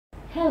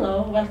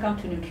Hello, welcome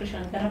to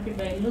Nutrition Therapy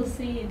by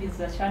Lucy. This is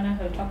a channel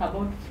where we talk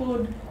about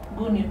food,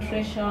 good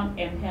nutrition,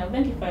 and health.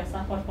 Thank you for your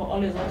support, for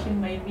always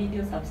watching my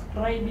videos,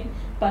 subscribing,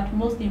 but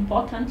most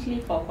importantly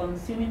for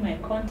consuming my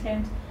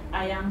content.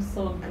 I am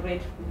so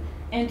grateful.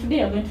 And today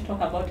we are going to talk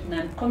about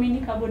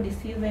non-communicable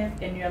diseases,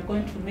 and we are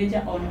going to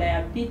major on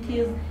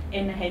diabetes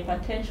and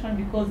hypertension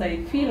because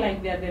I feel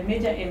like they are the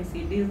major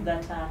NCDs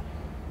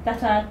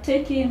that are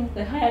taking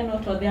the higher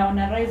note, or they are on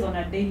a rise on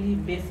a daily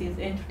basis.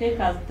 And to take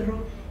us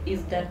through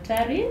is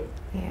Daktari.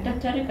 Yeah.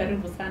 Daktari,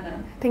 karibu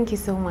sana. Thank you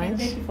so much. And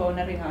thank you for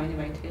honoring our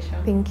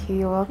invitation. Thank you.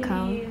 You're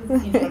welcome.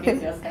 Please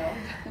introduce yourself.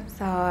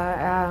 So,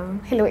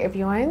 hello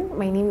everyone.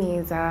 My name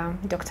is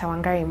Dr.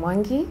 Wangari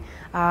Mwangi.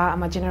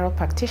 I'm a general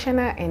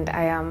practitioner, and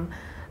I am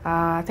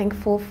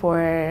thankful for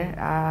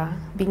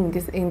being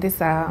in this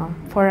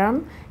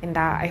forum, and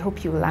I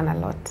hope you will learn a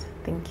lot.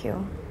 Thank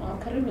you. Oh,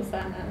 karibu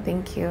sana.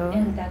 Thank you.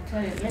 And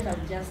Daktari, let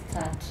us just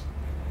start.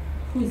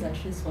 Who is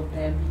at risk of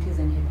diabetes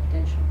and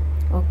hypertension?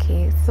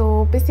 Okay,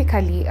 so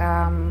basically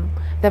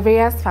the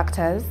various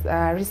factors,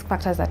 risk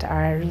factors that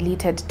are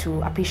related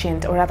to a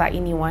patient, or rather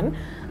anyone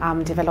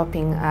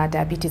developing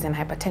diabetes and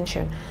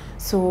hypertension.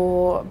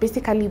 So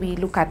basically we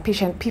look at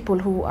people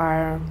who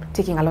are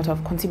consuming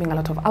a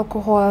lot of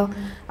alcohol,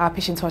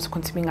 patients who are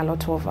consuming a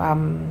lot of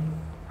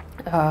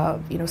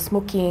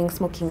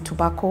smoking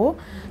tobacco.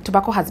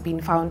 Tobacco has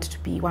been found to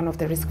be one of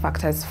the risk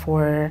factors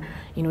for,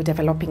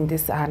 developing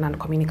these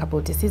non-communicable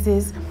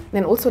diseases.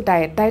 Then also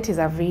diet. Diet is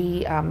a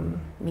very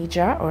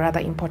major, or rather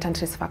important,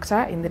 risk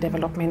factor in the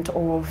development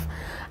of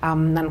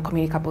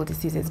non-communicable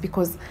diseases,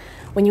 because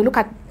when you look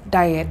at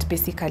diet,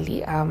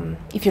 basically,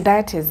 if your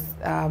diet is,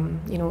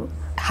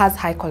 has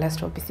high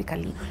cholesterol,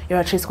 basically, you're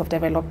at risk of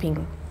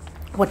developing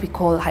what we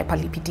call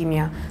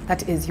hyperlipidemia.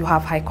 That is, you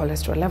have high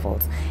cholesterol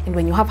levels, and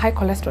when you have high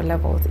cholesterol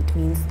levels, it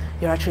means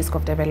you're at risk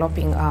of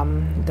developing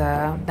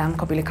the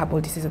non-communicable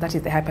diseases, that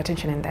is the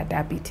hypertension and the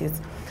diabetes.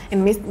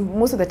 And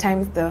most of the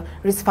times the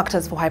risk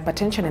factors for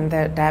hypertension and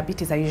the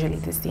diabetes are usually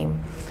the same.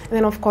 And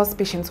then of course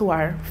patients who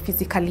are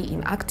physically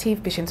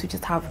inactive, patients who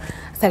just have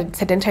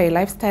sedentary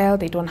lifestyle,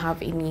 they don't have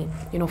any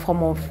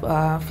form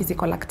of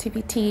physical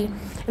activity.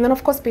 And then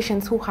of course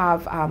patients who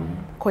have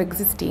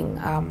coexisting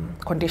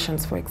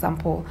conditions, for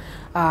example,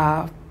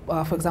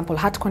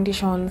 heart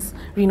conditions,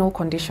 renal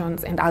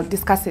conditions, and I'll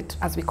discuss it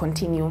as we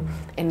continue,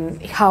 and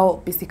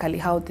how these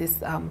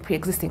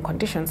pre-existing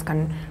conditions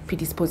can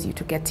predispose you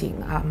to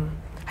getting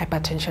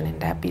hypertension and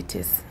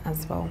diabetes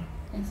as well.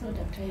 And so,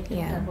 Doctor, you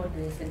talked about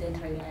the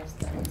sedentary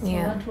lifestyle. So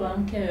Yeah.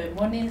 what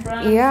morning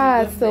runs?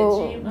 Yeah. You go to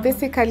So the gym,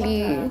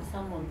 basically, what are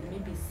some of the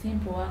maybe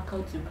simple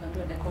workouts you can do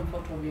in the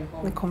comfort of your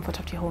home? the comfort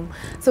of your home.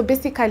 So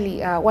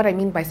basically, what I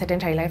mean by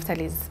sedentary lifestyle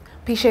is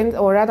patients,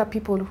 or rather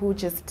people who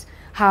just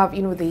have,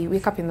 they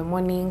wake up in the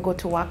morning, go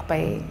to work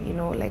by,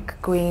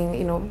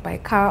 going, by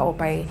car or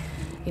by,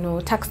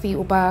 taxi,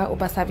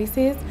 Uber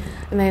services,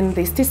 and then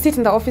they still sit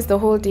in the office the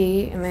whole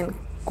day, and then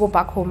go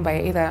back home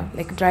by either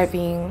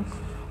driving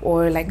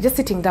or just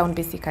sitting down.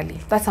 Basically,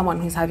 that's someone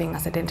who's having a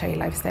sedentary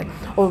lifestyle,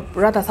 or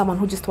rather someone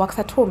who just works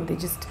at home. They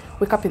just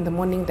wake up in the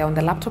morning, they're on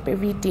the laptop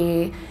every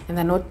day, and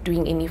they're not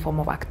doing any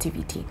form of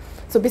activity.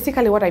 So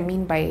basically what I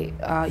mean by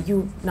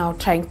you now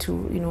trying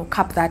to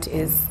cap that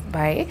is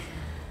by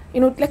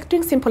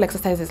doing simple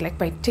exercises, like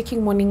by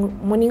taking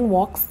morning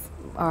walks,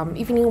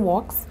 evening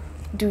walks,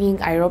 doing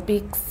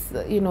aerobics,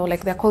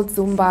 they're called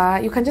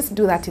Zumba. You can just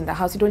do that in the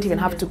house. You don't even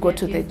have to go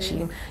to the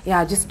gym.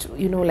 Yeah, just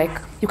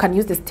you can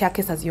use the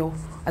staircase as you're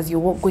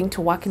going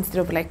to work, instead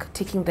of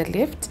taking the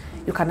lift.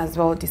 You can as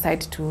well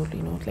decide to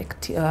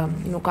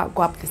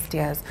go up the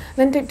stairs.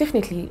 Then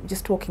definitely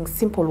just walking,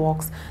 simple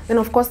walks. Then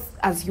of course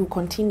as you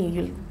continue,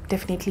 you'll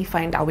definitely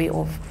find a way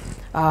of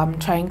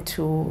trying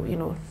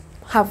to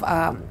have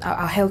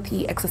a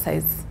healthy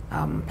exercise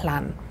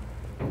plan.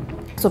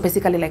 So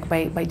basically,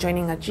 by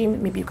joining a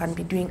gym, maybe you can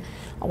be doing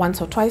once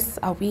or twice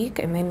a week,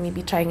 and then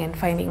maybe trying and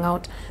finding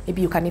out,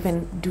 maybe you can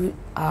even do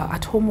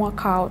at-home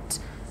workout,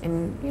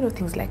 and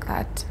things like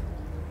that.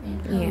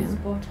 And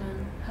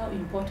how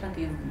important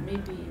is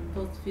maybe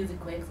those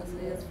physical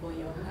exercises for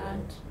your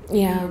heart?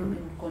 Yeah.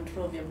 And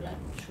control of your blood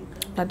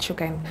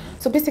sugar.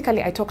 So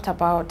basically, I talked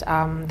about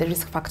the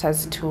risk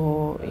factors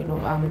to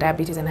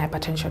diabetes and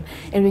hypertension.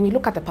 And when you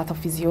look at the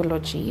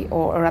pathophysiology,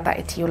 or rather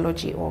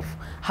etiology of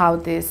how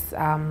these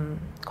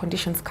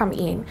conditions come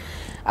in,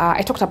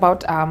 I talked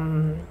about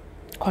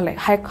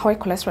high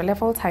cholesterol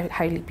levels,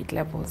 high lipid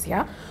levels.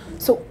 Yeah.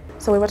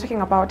 So we were talking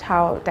about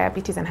how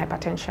diabetes and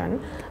hypertension,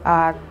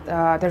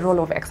 the role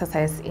of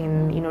exercise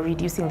in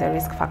reducing the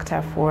risk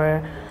factor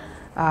for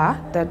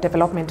the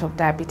development of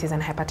diabetes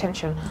and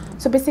hypertension.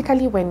 So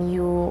basically, when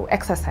you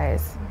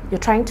exercise, you're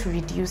trying to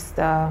reduce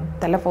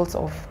the levels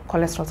of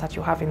cholesterol that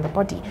you have in the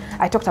body.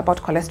 I talked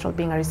about cholesterol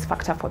being a risk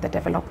factor for the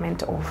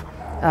development of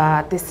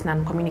these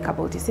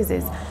non-communicable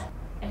diseases.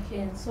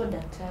 Okay, so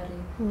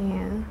Daktari,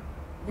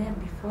 yeah.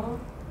 Before,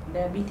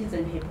 diabetes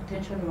and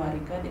hypertension were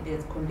regarded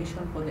as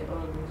condition for the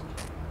oldest.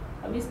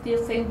 Are we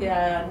still saying they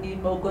are ni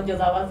maugonjwa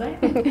za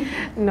wazee?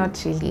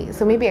 Not really.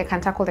 So maybe I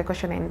can tackle the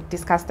question and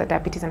discuss the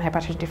diabetes and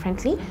hypertension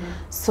differently.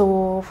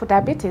 So for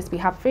diabetes, we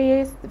have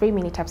very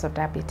many types of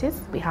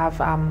diabetes. We have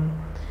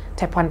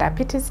type 1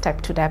 diabetes,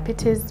 type 2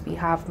 diabetes, we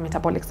have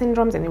metabolic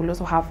syndromes, and we will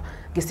also have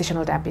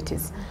gestational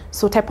diabetes.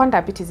 So type 1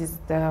 diabetes is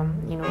the,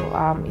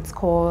 it's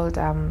called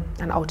an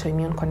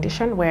autoimmune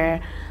condition where,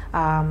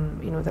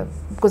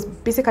 because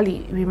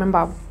basically,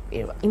 remember,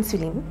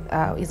 insulin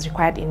is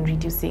required in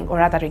reducing or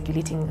rather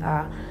regulating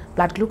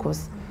blood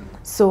glucose.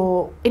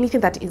 So anything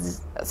that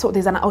is, so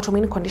there's an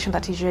autoimmune condition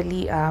that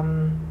usually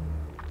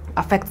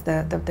affects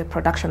the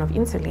production of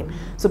insulin.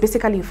 So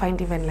basically you find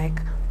even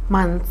like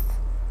months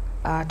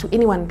to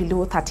anyone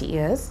below 30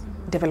 years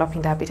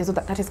developing diabetes. So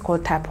that is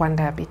called type 1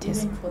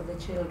 diabetes. Even for the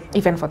children?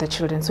 Even for the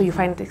children. So you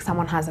find that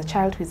someone has a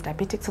child who is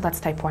diabetic, so that's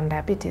type 1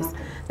 diabetes. Okay.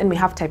 Then we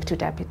have type 2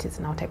 diabetes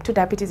now. Type 2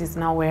 diabetes is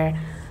now where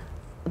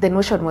the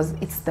notion was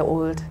it's the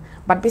old.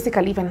 But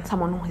basically even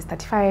someone who is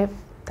 35,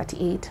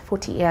 38,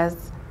 40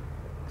 years,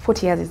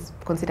 40 years is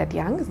considered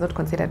young, it's not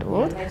considered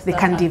old. Yeah, they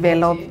can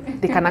develop,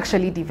 they can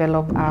actually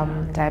develop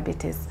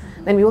diabetes.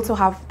 Then we also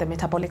have the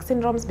metabolic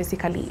syndromes.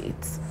 Basically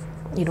it's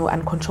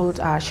uncontrolled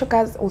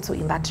sugars, also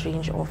in that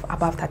range of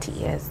above 30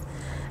 years.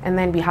 And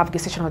then we have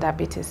gestational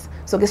diabetes.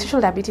 So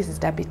gestational diabetes is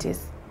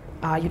diabetes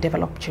you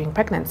develop during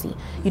pregnancy.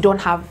 You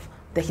don't have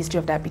the history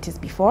of diabetes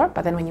before,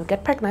 but then when you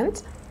get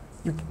pregnant,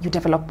 you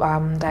develop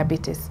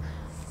diabetes.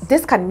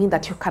 This can mean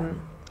that you can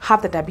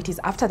have the diabetes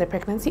after the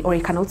pregnancy, or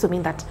it can also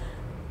mean that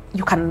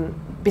you can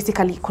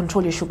basically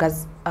control your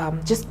sugars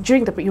just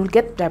during you'll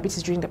get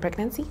diabetes during the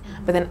pregnancy,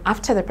 but then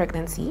after the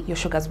pregnancy, your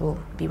sugars will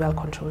be well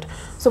controlled.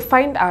 So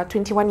find a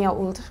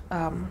 21-year-old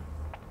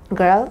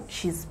girl,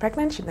 she's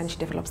pregnant, then she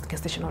develops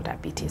gestational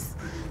diabetes.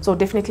 So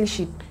definitely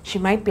she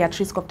might be at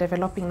risk of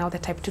developing now the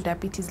type 2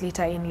 diabetes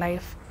later in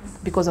life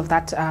because of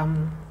that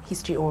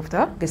history of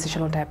the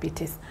gestational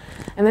diabetes.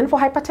 And then for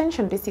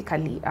hypertension,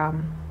 basically,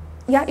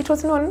 it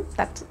was known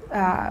that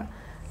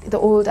the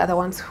old are the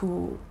ones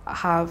who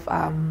have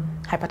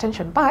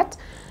hypertension, but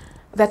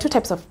there are two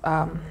types of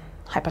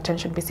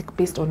hypertension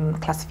based on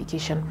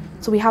classification.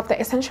 So we have the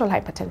essential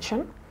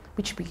hypertension,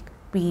 which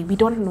we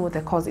don't know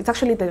the cause. It's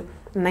actually the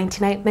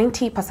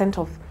 90%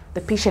 of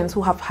the patients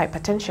who have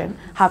hypertension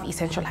have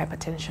essential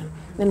hypertension.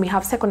 Then we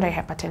have secondary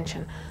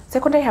hypertension.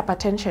 Secondary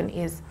hypertension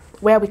is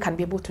where we can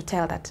be able to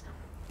tell that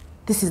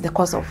this is the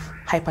cause of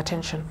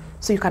hypertension.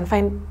 So you can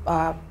find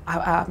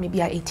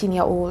maybe an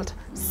 18-year-old,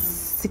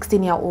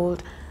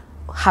 16-year-old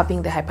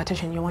having the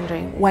hypertension. You're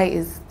wondering, why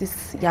is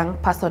this young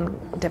person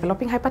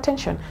developing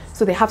hypertension?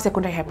 So they have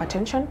secondary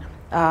hypertension,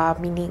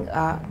 meaning,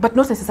 but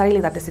not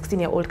necessarily that the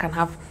 16-year-old can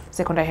have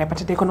secondary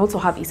hypertension. They can also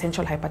have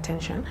essential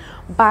hypertension.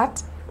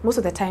 But most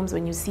of the times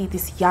when you see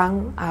these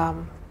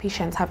young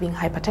patients having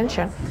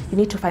hypertension, you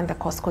need to find the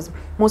cause, because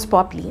most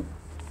probably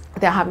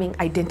they're having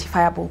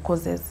identifiable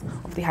causes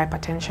of the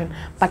hypertension.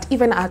 But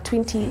even a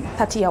 20,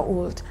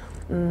 30-year-old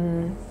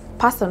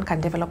person can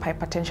develop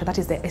hypertension. That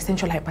is the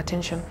essential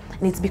hypertension,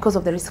 and it's because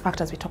of the risk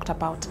factors we talked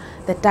about: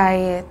 the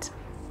diet,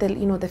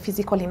 the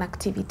physical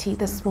inactivity,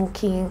 the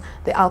smoking,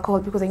 the alcohol.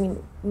 Because I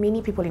mean,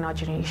 many people in our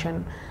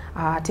generation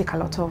take a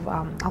lot of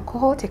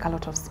alcohol,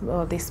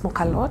 they smoke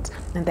a lot,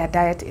 and their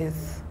diet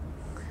is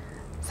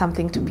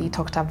something to be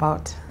talked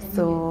about. And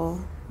so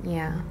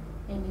yeah.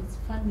 And it's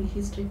family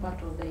history part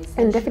of the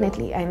essential. And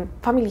definitely, and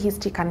family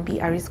history can be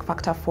a risk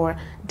factor for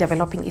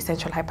developing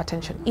essential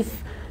hypertension.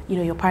 If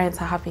your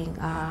parents are having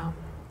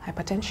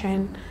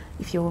hypertension,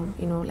 if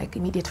like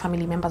immediate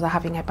family members are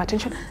having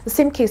hypertension, the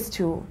same case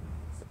to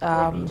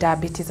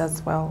diabetes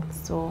as well.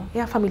 So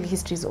yeah, family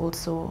history is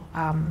also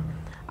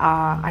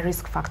a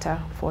risk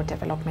factor for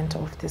development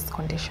of these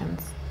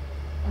conditions.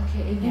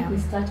 Okay, I think we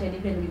started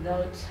even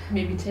without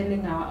maybe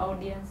telling our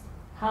audience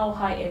how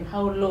high and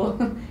how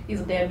low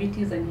is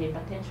diabetes and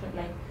hypertension.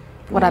 Like,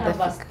 what are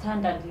the a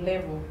standard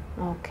level?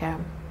 Okay.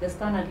 The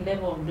standard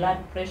level of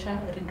blood pressure,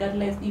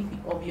 regardless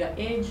of your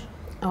age.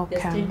 Okay. The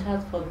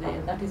status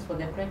that is for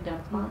the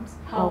pregnant moms.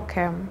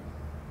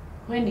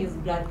 When is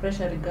blood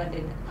pressure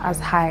regarded as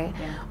high?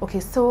 Yeah. Okay,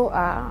 so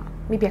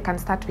maybe I can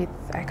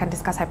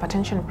discuss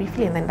hypertension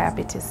briefly and then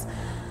diabetes.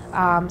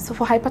 So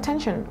for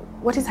hypertension,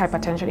 what is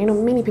hypertension?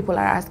 Many people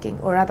are asking,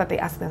 or rather they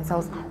ask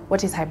themselves,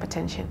 what is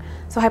hypertension?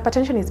 So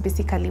hypertension is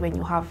basically when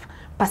you have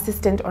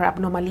persistent or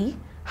abnormally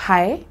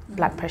high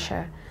blood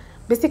pressure.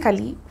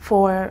 Basically,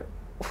 for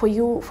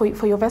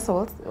your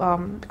vessels,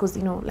 because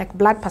like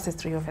blood passes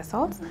through your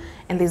vessels,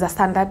 and there's a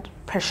standard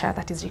pressure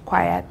that is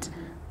required.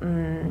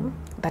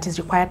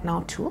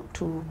 Now to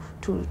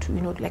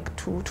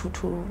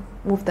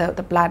move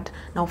the blood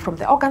now from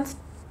the organs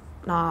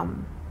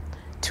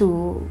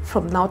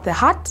from the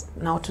heart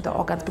now to the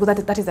organs,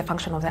 because that is the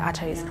function of the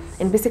arteries. Yeah.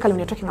 And basically when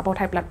you're talking about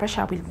high blood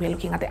pressure, we're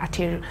looking at the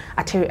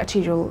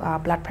arterial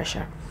blood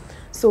pressure.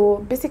 So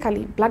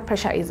basically blood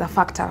pressure is a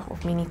factor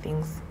of many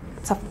things.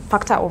 It's a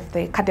factor of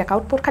the cardiac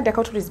output. Cardiac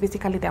output is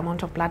basically the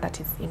amount of blood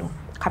that is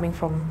coming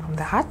from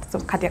the heart,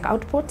 so cardiac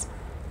output.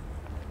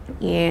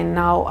 and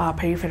now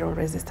peripheral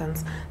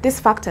resistance. These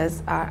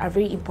factors are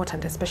very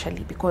important,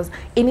 especially because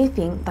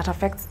anything that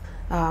affects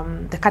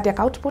the cardiac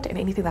output and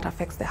anything that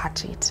affects the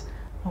heart rate.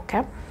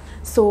 Okay,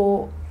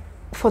 so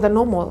for the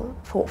normal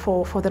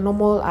for the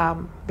normal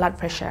blood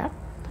pressure,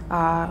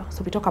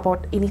 so we talk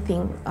about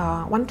anything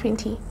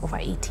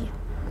 120/80.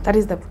 That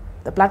is the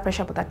blood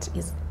pressure, but that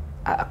is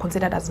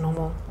considered as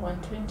normal.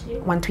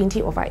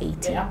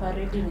 120/80. The upper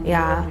reading.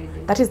 Yeah,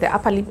 that is the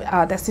upper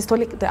the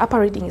systolic. The upper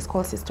reading is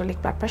called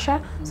systolic blood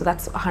pressure. So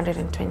that's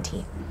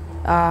 120.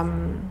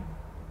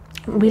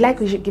 We like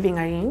giving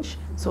a range.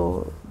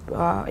 So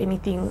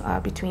anything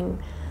between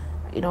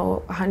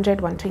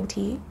 100,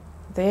 120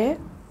 there,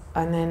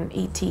 and then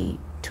 80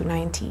 to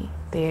 90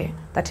 there.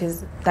 That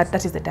is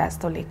the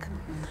diastolic.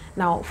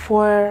 Now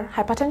for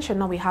hypertension,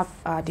 now we have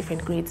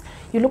different grades.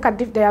 You look at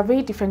there are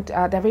very different. There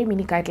are very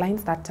many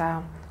guidelines that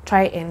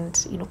try and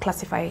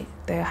classify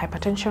the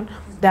hypertension.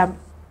 There are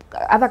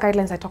other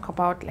guidelines I talk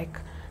about, like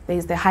there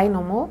is the high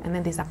normal, and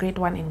then there's a grade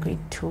 1 and grade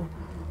 2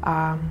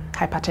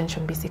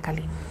 hypertension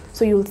basically.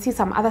 So you'll see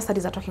some other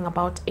studies are talking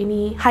about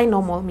any high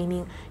normal,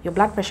 meaning your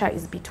blood pressure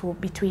is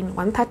between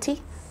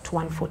 130 to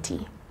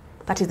 140.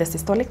 That is the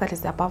systolic, that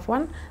is the above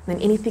one. Then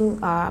anything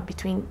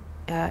between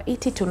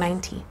 80 to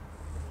 90,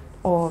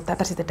 or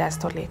that is the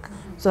diastolic.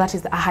 So that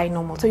is a high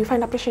normal. So you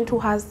find a patient who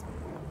has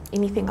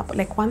anything up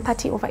like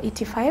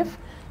 130/85,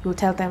 you'll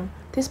tell them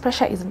this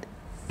pressure is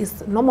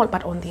normal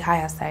but on the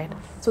higher side.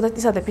 So that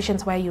these are the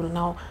patients where you'll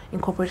now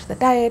incorporate the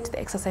diet, the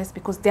exercise,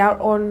 because they are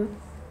on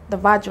the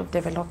verge of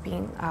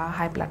developing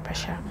high blood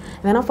pressure.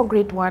 And then now for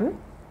grade 1,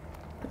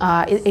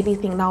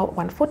 anything now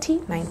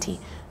 140/90.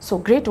 So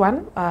grade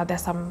 1,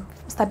 there's some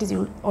studies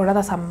or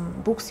rather some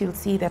books you'll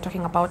see they're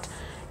talking about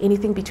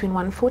anything between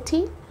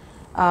 140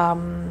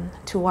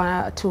 to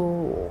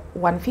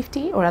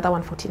 150 or rather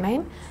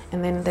 149,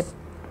 and then the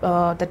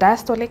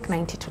diastolic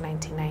 90 to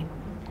 99.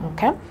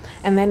 Okay,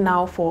 and then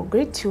now for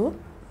grade 2,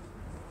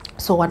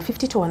 so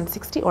 150 to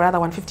 160 or rather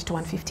 150 to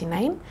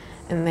 159,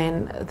 and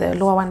then the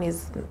lower one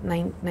is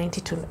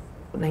 90 to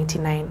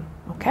 99.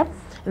 Okay,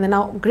 and then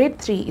now grade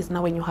 3 is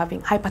now when you're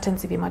having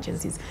hypertensive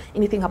emergencies,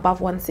 anything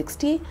above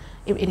 160,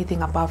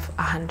 anything above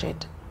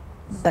 100.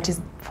 That is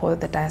for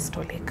the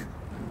diastolic.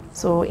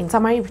 So in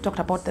summary, we talked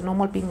about the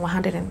normal being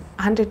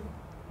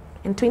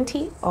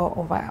 120 or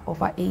over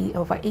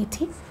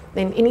 80.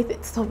 Then anything,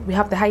 so we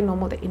have the high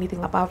normal, that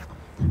anything above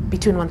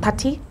between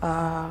 120,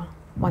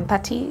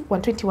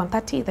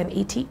 130, then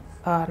 80,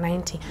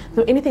 90.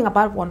 So anything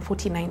above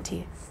 140,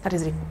 90, that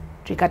is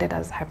regarded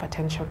as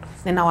hypertension.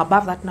 Then now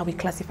above that, now we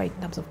classify in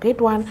terms of grade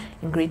 1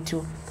 and grade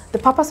 2. The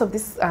purpose of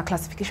this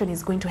classification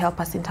is going to help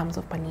us in terms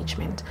of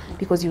management,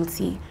 because you'll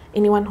see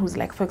anyone who's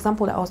like, for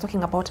example, I was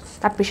talking about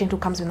that patient who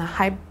comes with a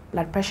high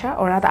blood pressure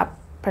or rather a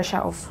pressure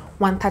of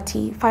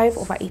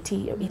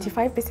 135/80 or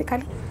 85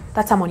 basically.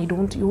 That's someone you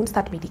won't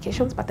start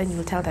medications, but then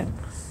you'll tell them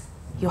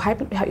your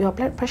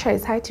blood pressure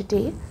is high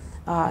today,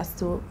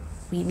 so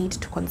we need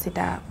to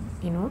consider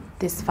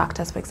these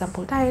factors, for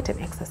example, diet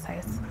and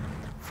exercise.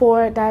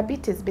 For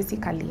diabetes,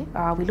 basically,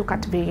 we look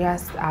at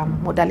various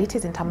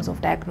modalities in terms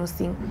of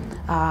diagnosing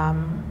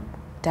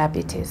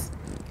diabetes.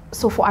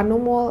 So for a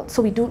normal,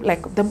 so we do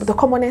like the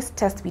commonest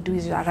test we do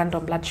is a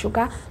random blood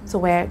sugar. So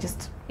where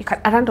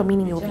a random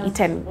meaning you've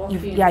eaten,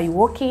 you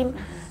walk in,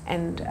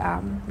 and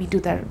we do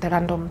the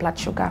random blood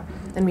sugar.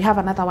 Then we have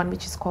another one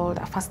which is called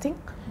a fasting,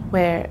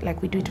 where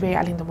like we do it very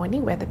early in the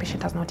morning, where the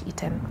patient has not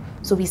eaten.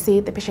 So we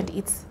say the patient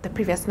eats the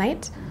previous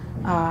night.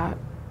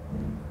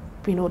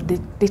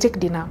 They take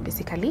dinner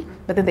basically,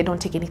 but then they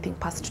don't take anything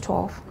past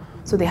 12.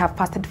 So they have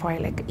fasted for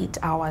like 8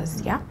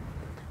 hours, yeah?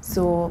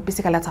 So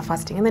basically that's a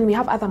fasting. And then we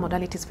have other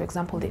modalities, for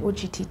example, the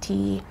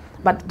OGTT,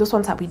 but those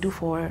ones that we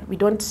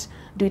don't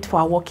do it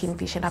for a walk-in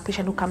patient, a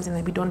patient who comes in,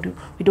 and we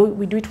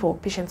do it for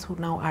patients who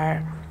now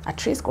are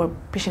at risk or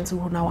patients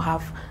who now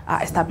have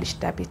established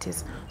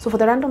diabetes. So for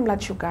the random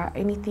blood sugar,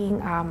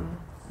 anything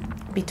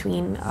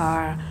between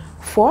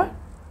 4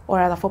 or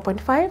rather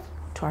 4.5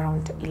 to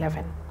around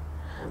 11.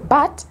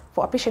 But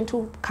for a patient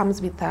who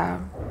comes with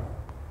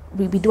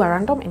we do a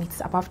random and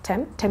it's above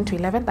 10 to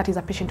 11, that is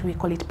a patient who we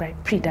call it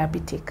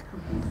pre-diabetic.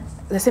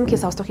 The same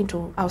case I was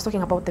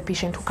talking about the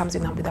patient who comes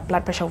in with a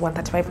blood pressure of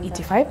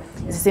 135/85.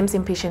 It's the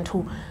same patient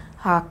who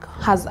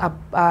has a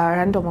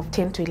random of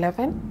 10 to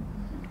 11,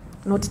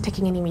 not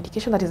taking any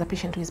medication. That is a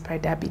patient who is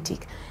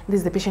pre-diabetic. This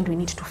is the patient we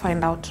need to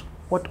find out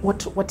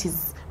what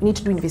is, we need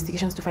to do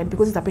investigations to find,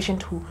 because it's a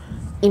patient who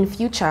in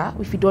future,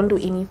 if we don't do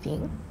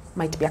anything,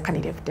 might be a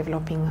candidate of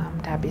developing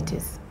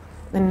diabetes.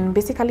 And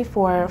basically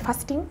for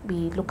fasting,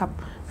 we look up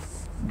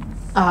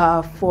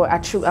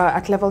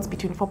at levels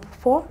between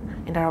 4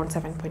 and around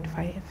 7.5.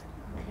 Okay.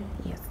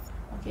 Yes.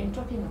 Okay, and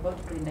talking about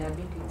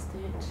pre-diabetic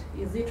state,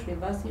 is it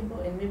reversible?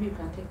 And maybe you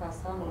can take us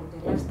some of the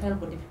lifestyle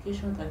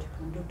modifications that you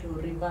can do to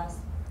reverse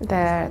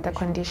the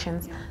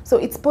conditions. Yeah. So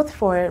it's both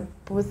for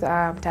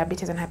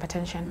diabetes and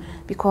hypertension,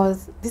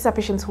 because these are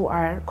patients who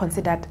are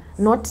considered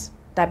not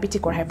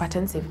diabetic or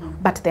hypertensive,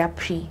 but they are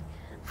pre.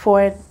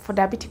 For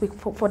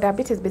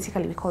diabetes,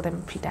 basically we call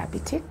them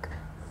pre-diabetic.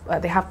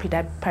 they have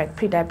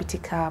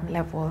pre-diabetic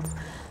levels.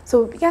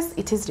 So yes,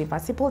 it is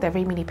reversible. There are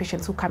very many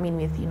patients who come in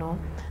with, you know,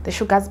 the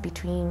sugars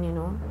between, you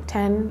know,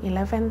 10,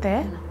 11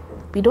 there.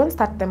 We don't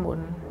start them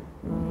on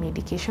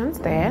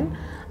medications then,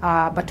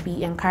 but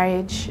we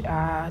encourage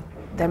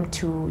them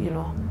to, you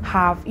know,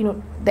 have, you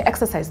know, the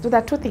exercise. Do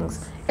that two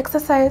things: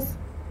 exercise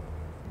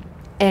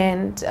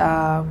and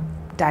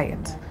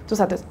diet. Those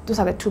are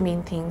the two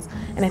main things.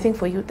 And I think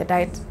for you, the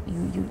diet,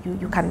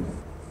 you can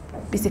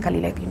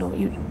basically, like, you know,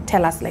 you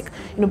tell us, like,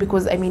 you know,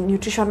 because I mean,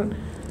 nutrition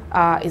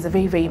is a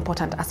very, very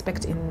important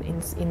aspect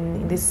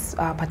in this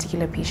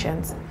particular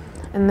patients.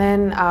 And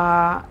then,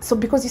 so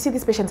because you see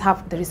these patients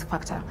have the risk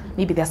factor,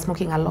 maybe they're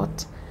smoking a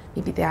lot,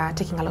 maybe they are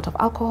taking a lot of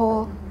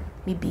alcohol,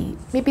 maybe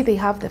they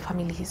have the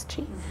family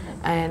history,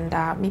 and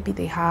maybe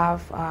they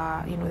have,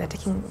 you know, they're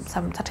taking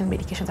some certain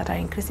medications that are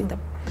increasing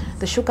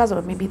the sugars,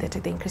 or maybe they're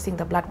increasing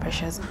the blood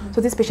pressures. So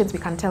these patients, we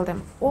can tell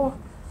them, oh,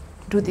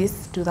 do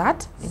this, do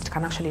that, it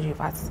can actually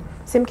reverse.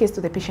 Same case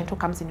to the patient who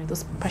comes in with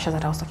those pressures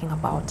that I was talking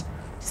about.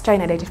 Just try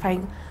and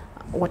identifying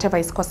whatever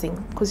is causing,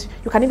 because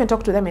you can even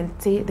talk to them and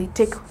say they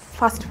take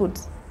fast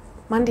foods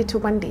Monday to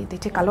Monday, they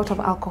take a lot of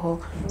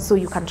alcohol, so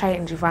you can try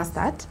and reverse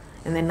that,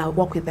 and then now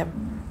work with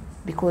them,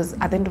 because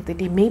at the end of the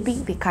day, maybe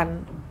they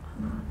can,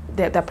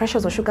 the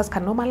pressures or sugars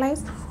can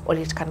normalize, or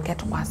it can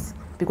get worse,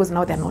 because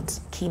now they're not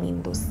keen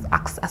in those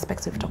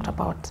aspects we've talked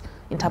about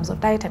in terms of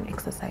diet and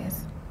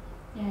exercise.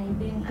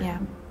 Yeah.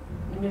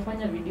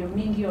 Nimefanya video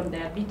mingi on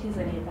diabetes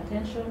and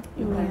hypertension.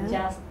 You can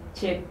just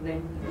check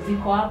them.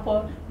 Ziko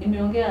hapo.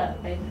 Nimeongea,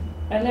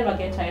 I never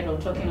get tired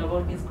of talking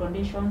about these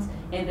conditions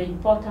and the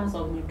importance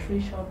of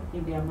nutrition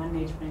in their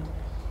management.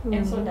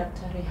 And so,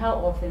 Dr. Ray, how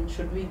often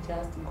should we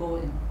just go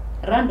and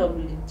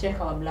randomly check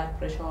our blood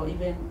pressure or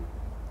even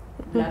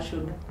blood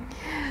sugar?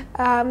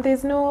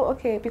 There's no,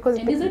 okay, because...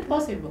 And is it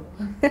possible?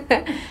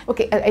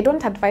 Okay, I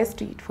don't advise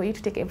for you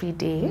to take every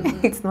day.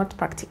 It's not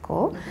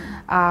practical.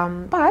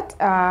 But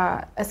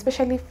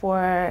especially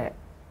for,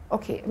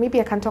 okay, maybe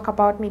I can talk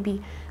about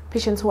maybe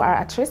patients who are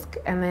at risk,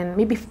 and then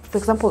maybe, for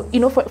example, you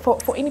know,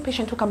 for any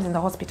patient who comes in the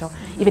hospital,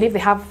 even if they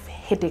have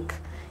headache,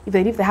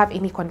 even if they have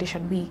any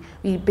condition,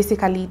 we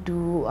basically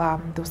do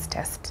those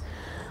tests.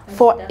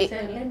 Let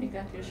me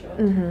cut you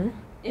short.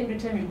 Every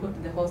time you go to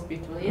the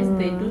hospital, yes,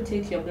 they do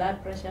take your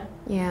blood pressure.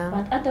 Yeah.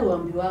 But hata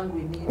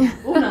uambiwangu nini?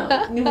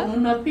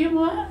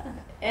 Unapimwa,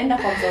 enda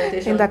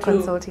consultation.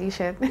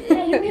 Consultation.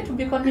 Yeah, you need to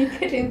be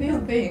communicating these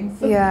things.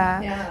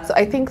 Yeah. So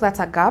I think that's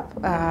a gap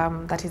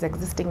that is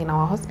existing in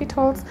our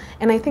hospitals,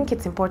 and I think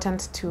it's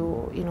important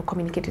to, you know,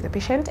 communicate with the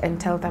patient and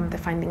tell them the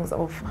findings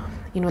of,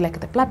 you know, like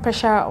the blood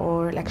pressure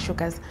or like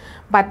sugars.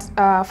 But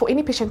for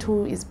any patient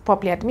who is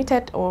properly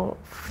admitted, or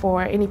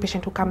for any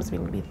patient who comes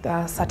in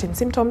with certain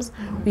symptoms,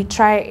 we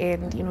try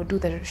and, you know, do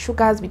the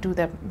sugars, we do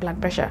the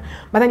blood pressure.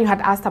 But then you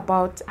had asked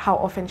about how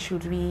often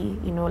should we,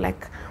 you know,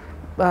 like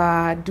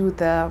do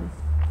the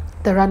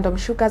random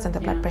sugars and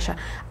the blood pressure.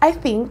 I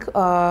think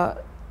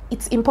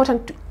it's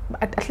important to,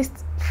 at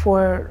least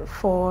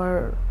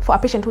for a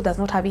patient who does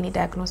not have any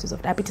diagnosis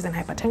of diabetes and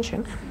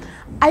hypertension,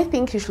 I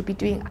think you should be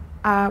doing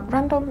a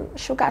random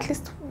sugar at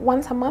least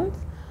once a month.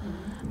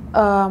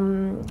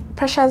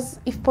 Pressures,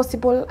 if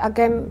possible,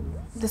 again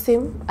the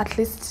same, at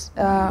least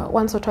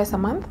once or twice a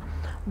month.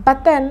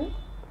 But then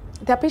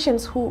there are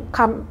patients who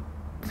come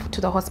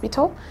to the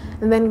hospital,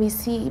 and then we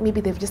see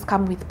maybe they've just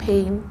come with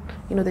pain,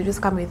 you know, they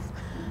just come with,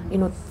 you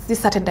know, this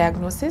certain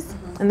diagnosis,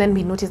 and then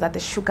we notice that the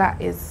sugar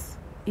is,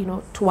 you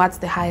know, towards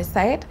the higher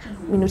side.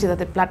 We notice that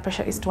the blood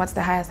pressure is towards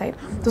the higher side.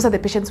 Those are the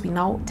patients we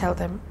now tell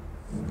them,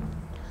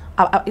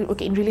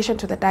 okay, in relation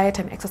to the diet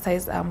and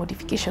exercise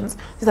modifications,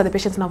 these are the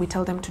patients now we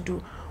tell them to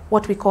do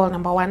what we call,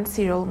 number one,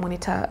 serial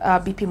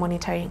BP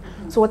monitoring.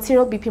 So what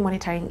serial BP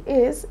monitoring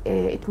is,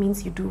 it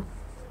means you do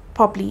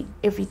probably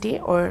every day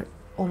or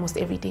almost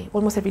every day.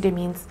 Almost every day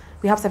means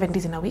we have 7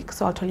 days in a week,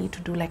 so I'll tell you to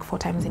do like 4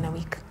 times in a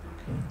week.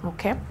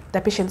 Okay, the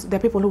patients, there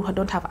are people who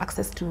don't have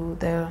access to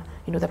the,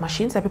 you know, the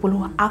machines. There are people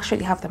who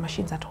actually have the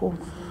machines at home,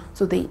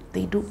 so they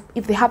do,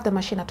 if they have the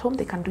machine at home,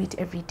 they can do it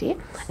every day,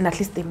 and at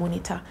least they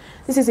monitor.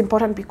 This is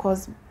important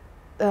because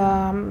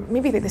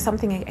maybe there's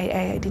something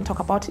I didn't talk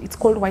about. It's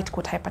called white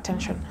coat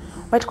hypertension.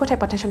 White coat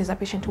hypertension is a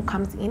patient who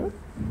comes in,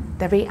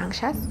 they're very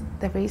anxious,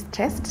 they're very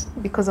stressed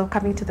because of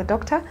coming to the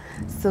doctor,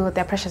 so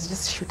their pressures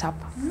just shoot up.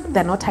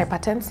 They're not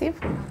hypertensive.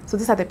 So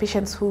these are the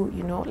patients who,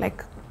 you know,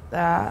 like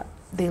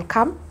they'll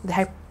come,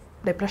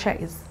 the pressure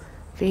is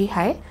very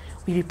high,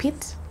 we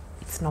repeat,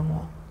 it's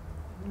normal.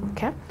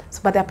 Okay, so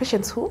but there are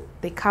patients who,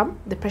 they come,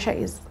 the pressure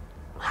is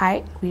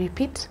high, we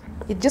repeat,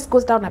 it just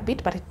goes down a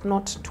bit, but it's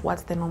not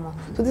towards the normal.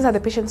 So these are the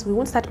patients, we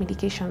won't start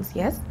medications,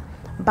 yes,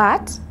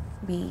 but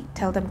we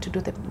tell them to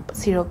do the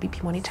serial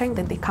BP monitoring,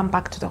 then they come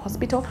back to the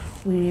hospital,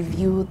 we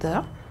review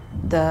the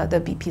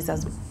BPs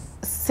as well.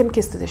 Same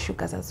case to the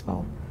sugars as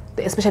well,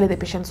 especially the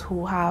patients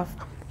who have,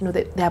 you know,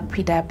 they are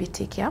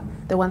pre-diabetic, yeah,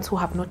 the ones who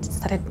have not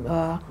started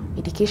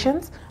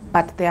medications,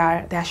 but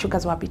their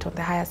sugars were a bit on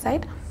the higher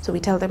side, so we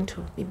tell them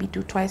to maybe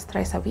do twice,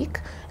 thrice a week,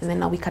 and then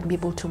now we can be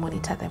able to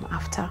monitor them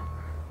after.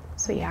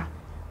 So yeah.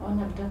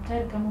 Ona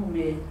daktari, kama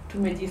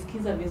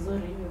tumejisikiza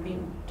vizuri, we've been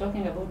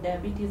talking about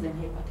diabetes and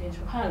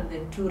hypertension. How are the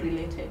two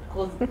related?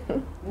 Because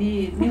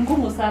ni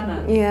ngumu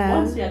sana. Yeah.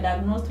 Once you are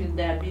diagnosed with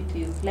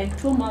diabetes, like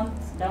 2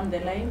 months down the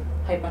line,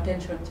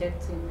 hypertension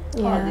checks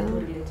in. How are the two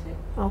related?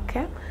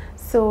 Okay.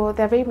 So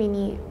there are very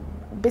many,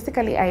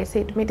 basically I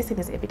said medicine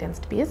is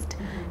evidence-based,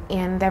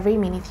 and there are very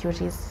many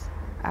theories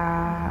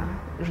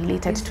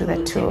related to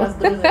the two.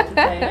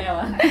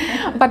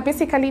 But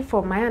basically,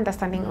 from my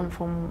understanding and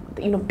from,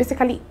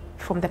 basically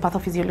from the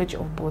pathophysiology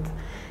of both,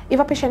 if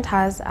a patient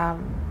has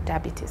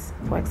diabetes,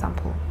 for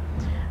example,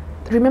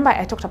 remember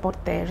I talked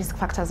about the risk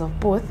factors of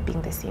both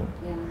being the same.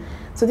 Yeah.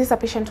 So this is a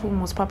patient who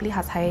most probably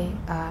has high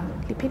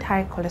lipid,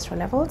 high cholesterol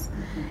levels,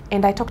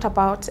 and I talked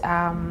about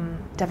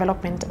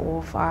development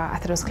of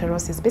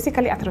atherosclerosis.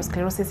 Basically,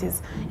 atherosclerosis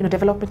is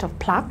development of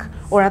plaque,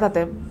 or rather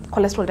the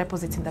cholesterol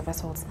deposits in the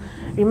vessels.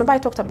 Remember I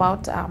talked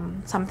about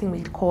something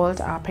we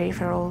called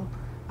peripheral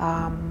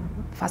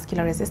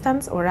vascular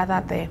resistance, or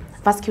rather the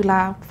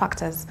vascular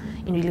factors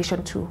in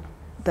relation to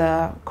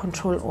the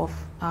control of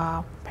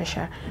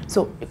pressure.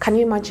 So can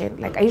you imagine,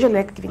 like I usually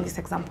like giving this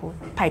example,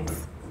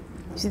 pipes.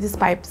 You see these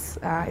pipes,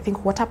 I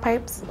think water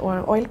pipes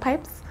or oil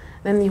pipes,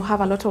 then you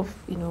have a lot of,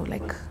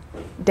 like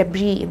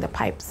debris in the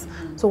pipes.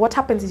 So what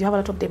happens is you have a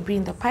lot of debris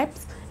in the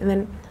pipes, and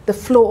then the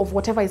flow of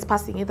whatever is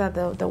passing, either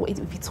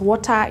if it's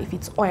water, if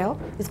it's oil,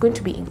 is going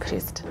to be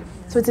increased.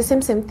 So it's the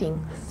same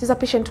thing. This is a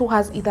patient who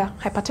has either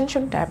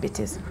hypertension,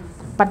 diabetes,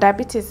 but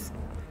diabetes,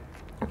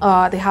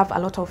 they have a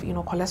lot of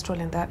cholesterol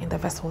in the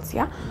vessels,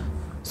 yeah.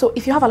 So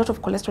if you have a lot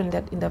of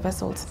cholesterol in the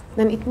vessels,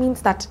 then it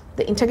means that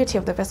the integrity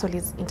of the vessel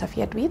is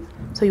interfered with.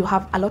 So you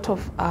have a lot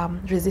of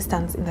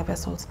resistance in the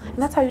vessels, and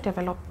that's how you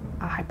develop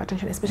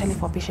hypertension, especially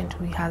for a patient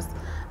who has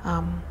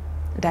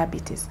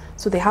diabetes.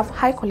 So they have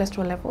high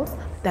cholesterol levels.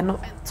 They're not,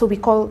 so we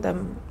call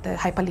them the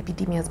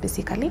hyperlipidemias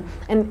basically.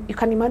 And you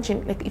can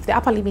imagine, like if the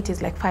upper limit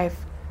is like 5,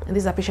 and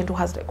this is a patient who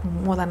has like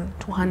more than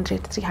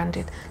 200,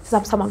 300. This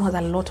is someone who has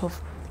a lot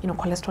of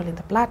cholesterol in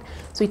the blood.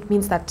 So it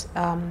means that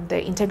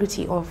the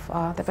integrity of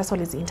the vessel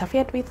is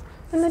interfered with,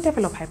 and they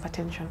develop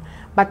hypertension.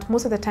 But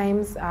most of the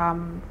times,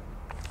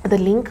 the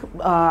link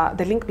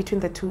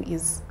between the two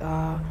is there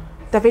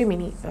are very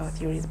many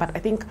theories, but I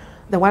think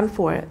the one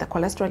for the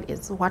cholesterol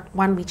is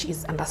one which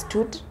is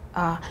understood,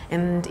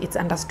 and it's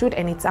understood,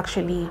 and it's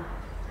actually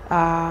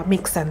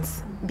makes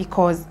sense,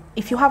 because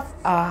if you have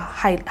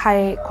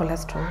high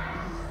cholesterol,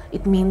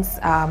 it means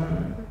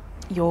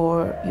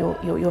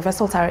your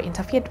vessels are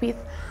interfered with,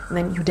 and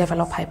then you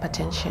develop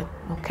hypertension.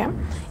 Okay,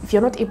 if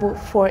you're not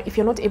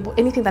able,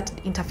 anything that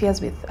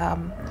interferes with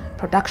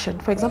production,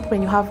 for example,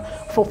 when you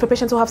have for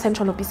patients who have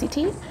central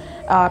obesity,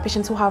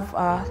 patients who have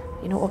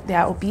they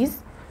are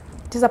obese,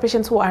 these are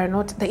patients who are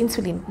not, the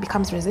insulin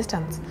becomes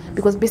resistant,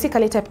 because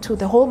basically type 2,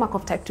 the hallmark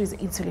of type 2 is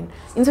insulin.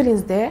 Insulin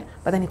is there,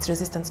 but then it's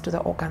resistance to the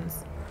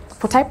organs.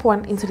 For type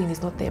 1, insulin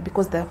is not there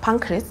because the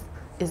pancreas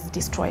is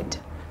destroyed.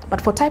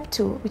 But for type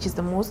 2, which is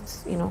the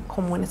most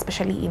common,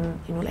 especially in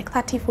like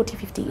 30, 40,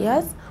 50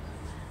 years,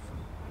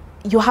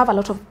 you have a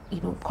lot of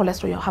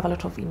cholesterol, you have a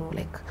lot of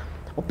like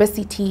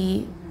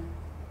obesity,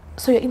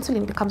 so your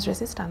insulin becomes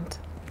resistant,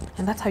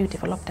 and that's how you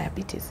develop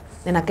diabetes.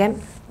 Then again,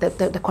 the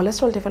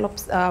cholesterol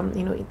develops,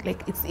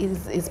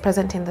 it's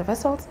present in the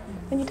vessels,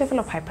 and you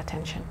develop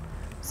hypertension.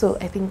 So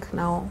I think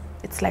now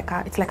it's like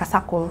a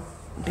circle,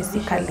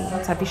 basically.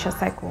 It's a vicious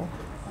cycle.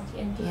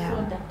 And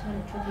before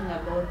Doctor talking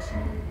about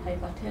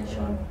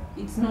hypertension,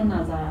 it's known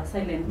as a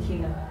silent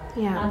killer.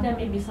 Yeah. Are there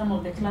maybe some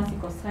of the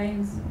classical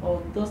signs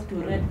or those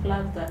 2 red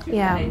flags that you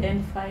can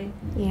identify?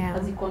 Yeah.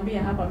 As you can be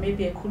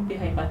maybe I could be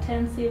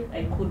hypertensive,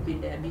 I could be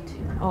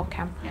diabetic.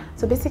 Okay. Yeah.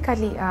 So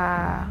basically,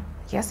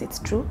 yes, it's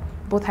true.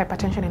 Both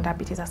hypertension and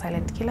diabetes are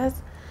silent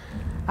killers.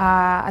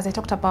 As I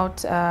talked about,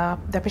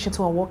 the patients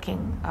who are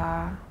walking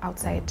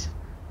outside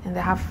and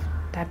they have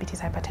diabetes,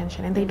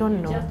 hypertension, and they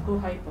don't know. Just go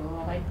hyper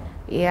or hyper.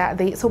 Yeah,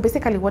 so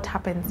basically what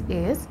happens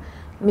is,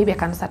 maybe I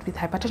can start with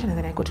hypertension and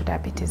then I go to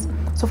diabetes.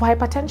 So for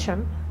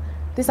hypertension,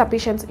 these are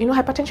patients,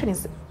 hypertension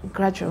is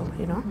gradual,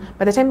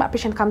 By the time a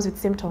patient comes with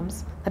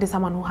symptoms, that is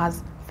someone who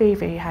has very,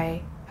 very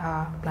high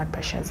blood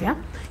pressures, yeah?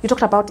 You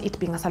talked about it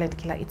being a silent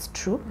killer, it's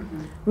true.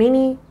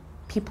 Many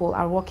people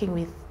are walking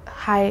with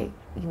high,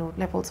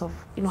 levels of,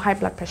 high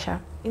blood pressure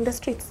in the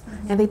streets,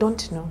 and they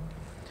don't know.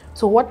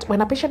 So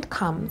when a patient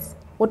comes,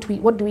 what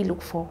do we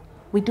look for?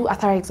 We do a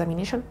thorough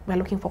examination. We're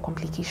looking for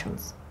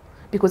complications,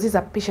 because this is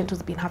a patient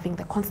who's been having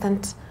the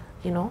constant,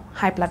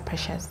 high blood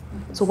pressures.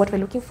 So what we're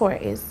looking for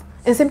is,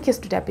 in same case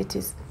to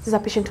diabetes, this is a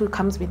patient who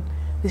comes with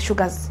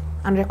sugars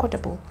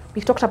unrecordable.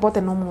 We talked about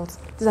the normals.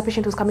 This is a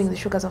patient who's coming with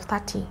sugars of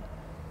 30,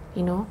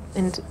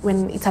 and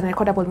when it's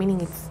unrecordable,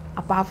 meaning it's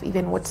above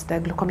even what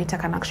the glucometer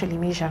can actually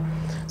measure.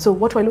 So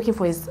what we're looking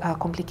for is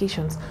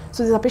complications.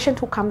 So there's a patient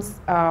who comes,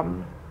 for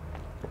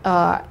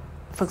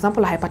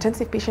example, a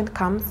hypertensive patient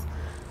comes,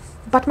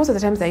 but most of the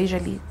times they're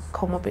usually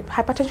comorbid.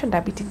 Hypertension,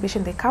 diabetic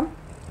patient, they come,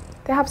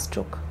 they have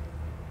stroke.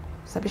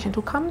 It's a patient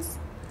who comes,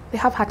 they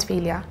have heart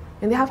failure.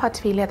 When they have heart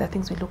failure, there are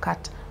things we look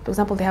at. For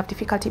example, they have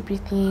difficulty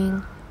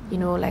breathing,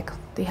 like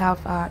they have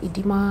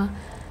edema,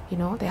 you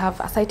know, they have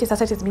ascites.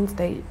 Ascites means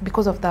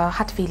because of the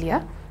heart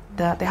failure,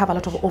 they have a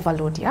lot of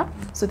overload, yeah.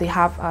 So they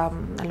have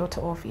a lot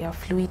of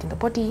fluid in the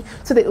body.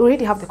 So they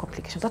already have the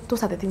complications.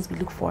 Those are the things we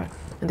look for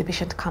when the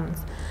patient comes.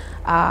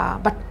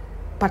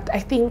 But I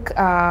think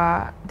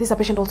this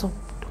patient also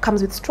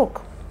comes with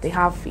stroke. They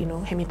have, you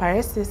know,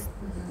 hemiparesis,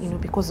 you know,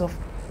 because of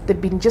they've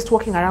been just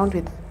walking around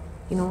with,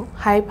 you know,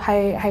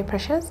 high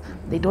pressures.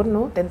 They don't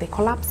know, then they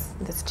collapse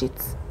in the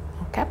streets.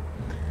 Okay.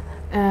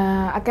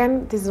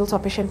 Again, this is also a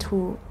patient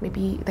who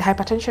maybe the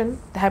hypertension,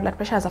 the high blood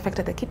pressure has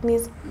affected the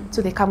kidneys,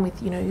 so they come with,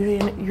 you know,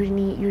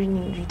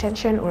 urine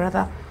retention, or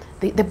rather,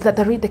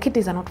 the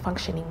kidneys are not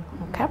functioning.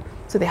 Okay,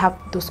 so they have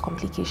those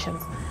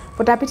complications.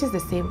 For diabetes,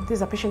 the same. This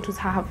is a patient who's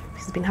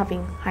been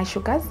having high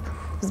sugars,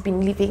 who's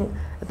been living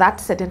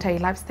that sedentary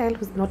lifestyle,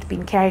 who's not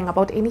been caring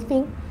about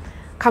anything,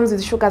 comes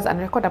with sugars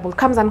unrecordable,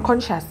 comes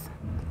unconscious,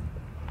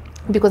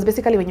 because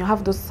basically when you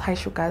have those high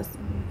sugars,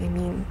 I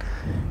mean,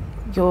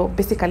 you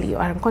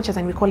are unconscious,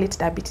 and we call it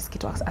diabetes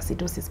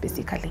ketoacidosis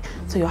basically.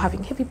 So you're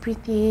having heavy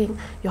breathing,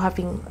 you're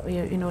having,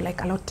 you know,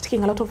 like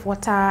taking a lot of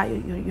water,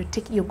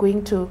 you're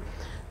going to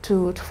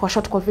for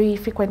short call very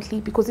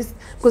frequently, because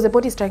the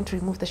body is trying to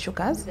remove the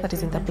sugars that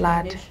is in the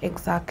blood.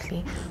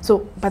 Exactly.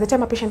 So by the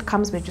time a patient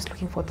comes, we're just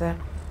looking for the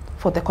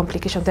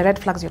complications, the red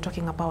flags you're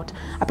talking about.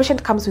 A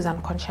patient comes who's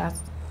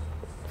unconscious,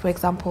 for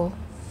example,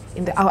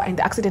 in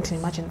the accident and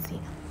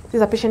emergency. This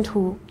is a patient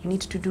who you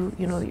need to do,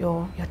 you know,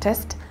 your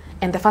test.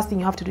 And the first thing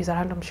you have to do is a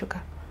random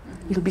sugar.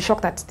 You'll be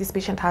shocked that this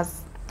patient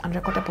has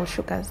unrecordable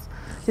sugars.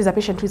 This is a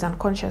patient who is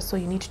unconscious, so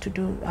you need to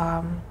do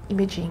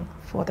imaging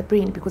for the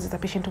brain, because it's a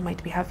patient who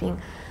might be having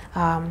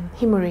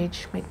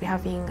hemorrhage, might be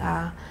having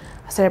a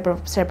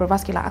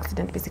cerebrovascular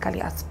accident,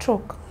 basically a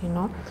stroke, you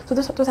know. So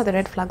those are the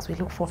red flags we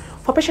look for.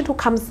 For a patient who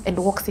comes and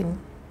walks in,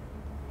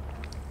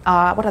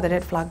 what are the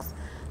red flags?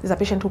 There's a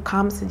patient who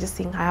comes and just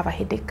saying, I have a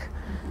headache.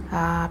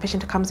 A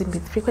patient who comes in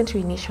with frequent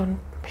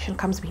urination. Patient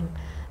comes in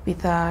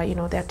with, you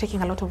know, they're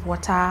taking a lot of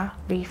water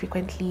very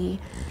frequently,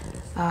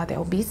 they're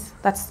obese.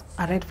 That's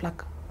a red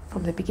flag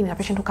from the beginning. A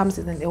patient who comes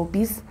in and they're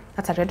obese,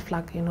 that's a red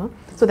flag, you know.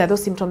 So there are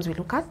those symptoms we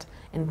look at,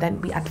 and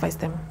then we advise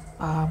them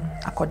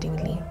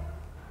accordingly.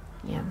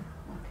 Yeah.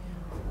 Okay.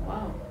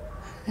 Wow.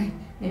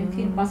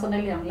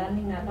 Personally, I'm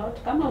learning a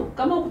lot. Kama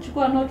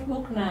kuchukua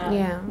notebook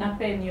na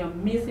pen, you're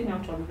missing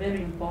out on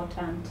very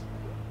important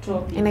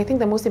topics. And I think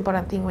the most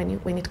important thing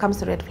when it comes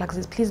to red flags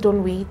is, please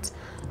don't wait.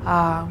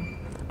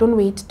 Don't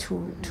wait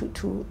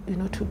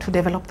to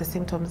develop the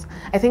symptoms.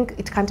 I think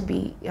it can't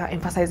be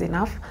emphasized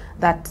enough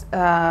that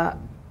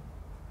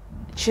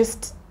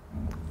just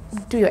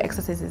do your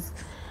exercises,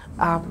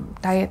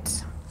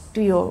 diet,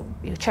 do your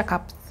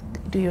checkups,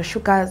 do your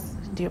sugars,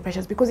 do your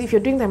pressures. Because if you're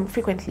doing them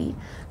frequently,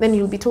 then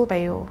you'll be told by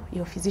your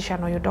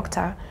physician or your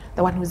doctor,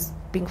 the one who's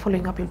being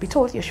following up, you'll be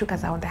told your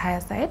sugars are on the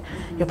higher side,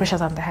 your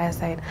pressures are on the higher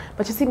side.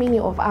 But you see, many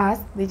of us,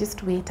 they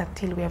just wait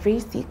until we are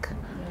very sick,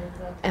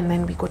 and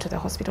then we go to the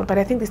hospital. But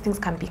I think these things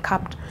can be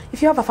curbed.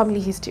 If you have a family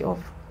history of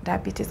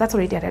diabetes, that's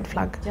already a red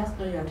flag. Just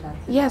know your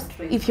diabetes. Yes,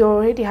 if you're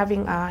already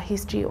having a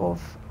history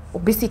of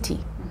obesity,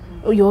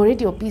 or you're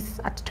already obese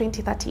at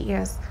 20, 30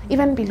 years,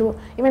 even below,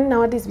 even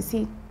nowadays we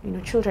see, you know,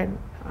 children.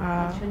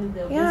 Actually,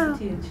 the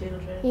obesity in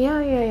children.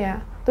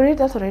 Yeah.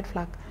 That's a red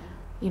flag,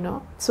 you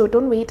know. So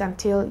don't wait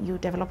until you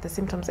develop the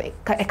symptoms. I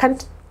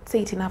can't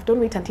say it enough.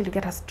 Don't wait until you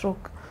get a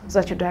stroke so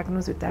that you're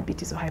diagnosed with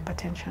diabetes or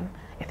hypertension.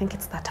 I think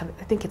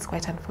it's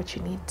quite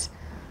unfortunate.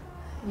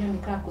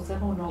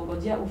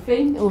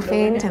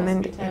 Ufaint and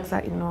then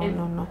exactly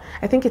no.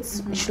 I think it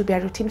should be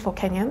a routine for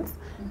Kenyans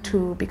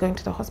to be going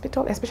to the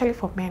hospital, especially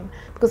for men,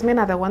 because men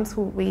are the ones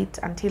who wait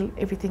until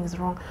everything is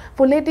wrong.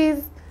 For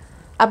ladies,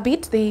 a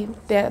bit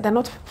they're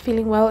not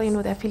feeling well, you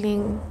know, they're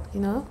feeling, you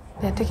know,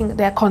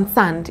 they're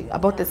concerned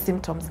about the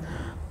symptoms.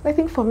 I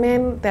think for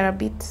men, they're a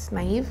bit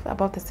naive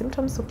about the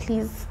symptoms, so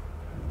please,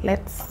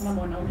 let's no,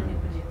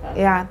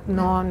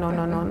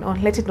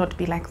 let it not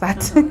be like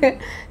that.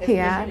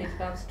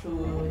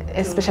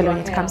 Especially when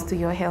it comes to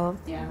your health.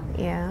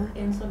 Yeah.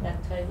 And so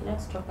that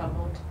let's talk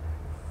about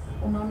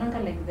unaonanga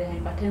like the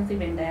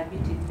hypertensive and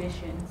diabetic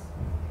patients,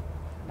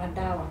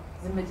 madawa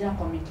zimejaa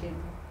kwa mitego.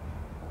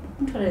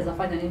 Mtu anaweza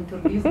fanya nini to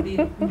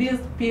this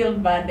pill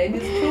burden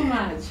is too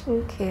much?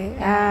 Okay.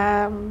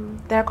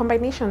 There are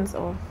combinations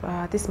of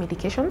these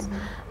medications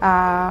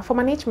for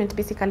management,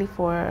 basically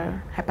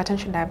for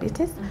hypertension,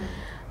 diabetes.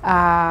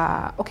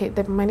 Okay,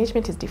 the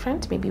management is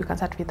different. Maybe we can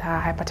start with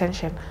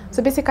hypertension.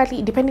 So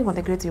basically, depending on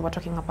the grades you were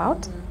talking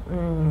about.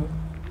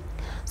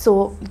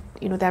 So,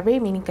 you know, there are very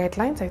many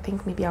guidelines. I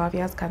think maybe our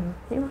viewers can,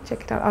 you know,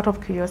 check it out of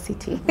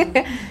curiosity.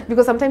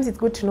 Because sometimes it's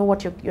good to know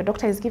what your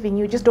doctor is giving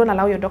you. Just don't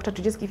allow your doctor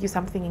to just give you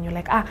something and you're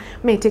like,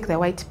 may I take the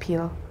white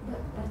pill?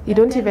 You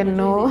don't even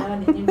know.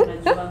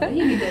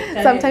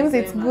 Sometimes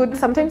it's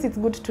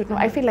good to know.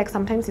 I feel like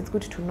sometimes it's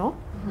good to know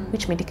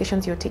which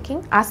medications you're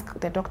taking. Ask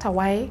the doctor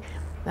why,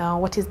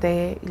 what is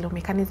the, you know,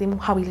 mechanism,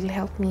 how will it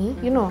help me,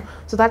 you know,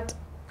 so that,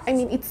 I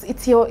mean,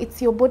 it's your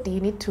body. You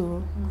need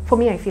to. For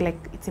me, I feel like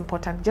it's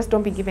important. Just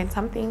don't be given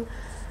something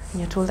and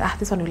you're told,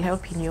 this one will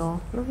help in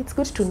your. No, it's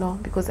good to know,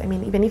 because I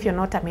mean, even if you're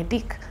not a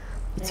medic,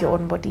 It's your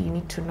own body, you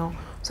need to know.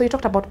 So you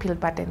talked about pill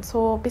burden.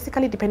 So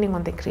basically, depending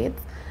on the grades,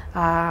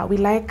 we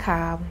like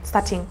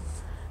starting.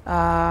 There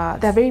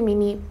are very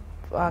many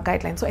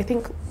guidelines. So I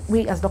think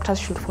we as doctors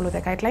should follow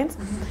the guidelines.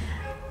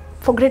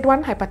 For grade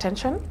 1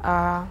 hypertension,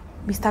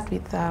 we start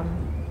with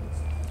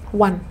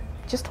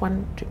just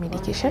one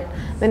medication.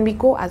 Then we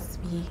go as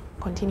we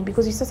continue,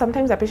 because you see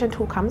sometimes a patient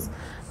who comes,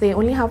 they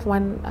only have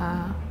one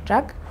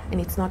drug and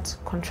it's not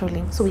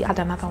controlling, so we add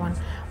another one.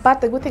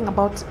 But the good thing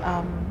about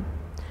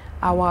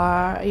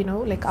our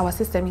our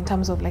system in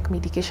terms of like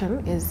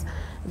medication is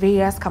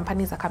various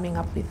companies are coming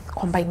up with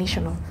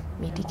combination of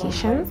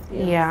medications.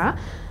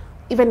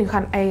 Even you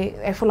can,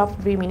 I follow up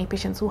very many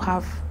patients who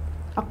have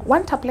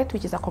one tablet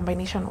which is a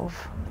combination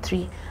of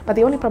 3, but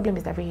the only problem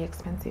is they're very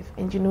expensive.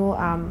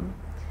 And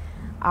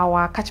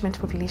our catchment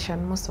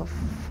population, most of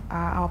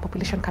our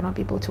population cannot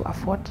be able to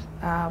afford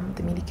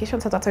the medication,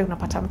 so that's why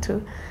unapata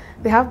mtu,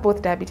 they have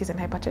both diabetes and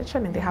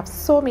hypertension, and they have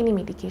so many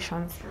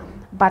medications.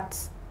 But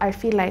I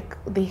feel like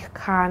they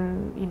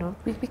can,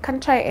 we can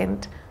try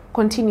and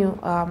continue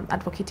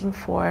advocating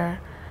for,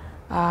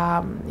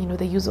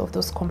 the use of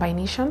those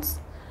combinations,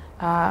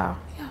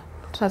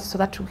 so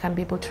that we can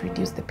be able to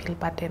reduce the pill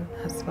burden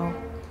as well.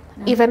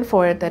 Even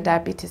for the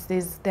diabetes,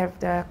 there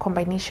are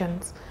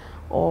combinations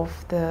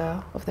of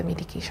the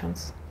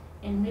medications.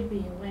 And maybe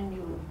when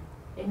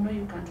I know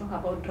you can talk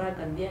about drug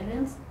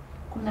adherence,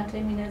 kuna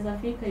time inaweza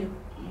fika you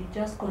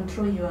just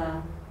control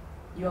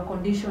your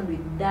condition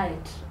with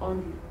diet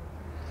only.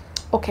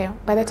 Okay,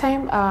 by the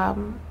time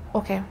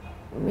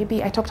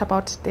maybe I talked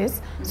about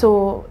this.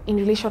 So in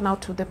relation now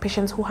to the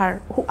patients who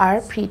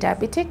are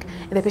pre-diabetic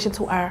and the patients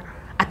who are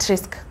at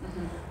risk,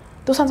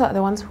 those ones are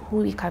the ones who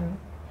we can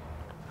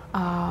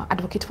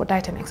advocate for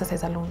diet and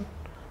exercise alone.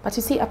 But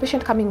you see, a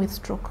patient coming with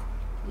stroke,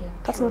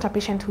 that's not a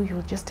patient who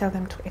you'll just tell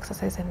them to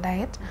exercise and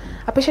diet.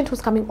 A patient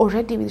who's coming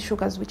already with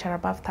sugars which are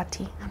above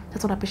 30,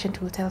 that's not a patient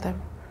who will tell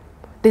them.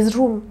 There's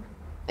room.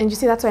 And you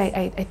see, that's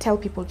why I tell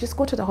people, just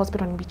go to the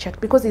hospital and be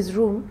checked, because there's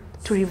room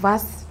to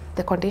reverse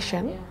the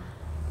condition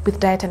with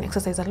diet and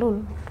exercise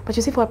alone. But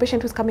you see, for a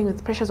patient who's coming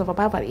with pressures of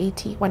above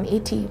 80,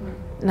 180,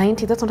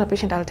 90, that's not a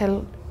patient I'll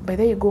tell, by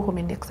the way, you go home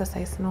and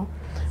exercise. No.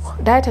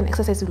 Diet and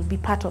exercise will be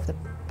part of the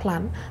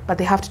plan, but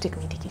they have to take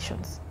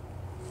medications.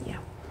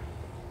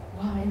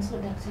 Wow, and so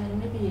Doctor,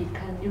 maybe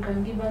you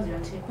can give us your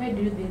take. Why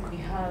do you think we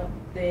have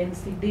the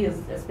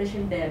NCDs,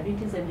 especially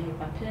diabetes and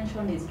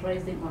hypertension, is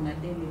rising on a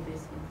daily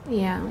basis?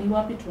 Ni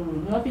wapi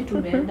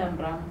tumeenda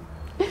Mbram?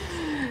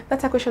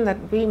 That's a question that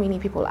very many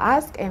people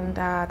ask, and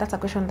that's a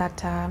question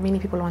that many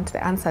people want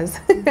the answers.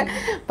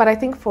 But I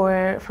think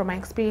from my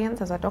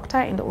experience as a doctor,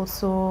 and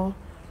also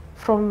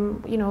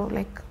from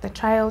like the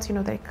trials,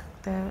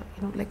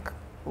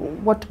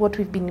 what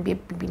we've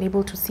been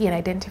able to see and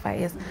identify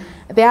is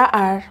there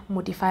are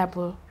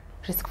modifiable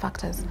risk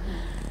factors.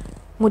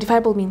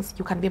 Modifiable means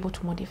you can be able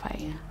to modify.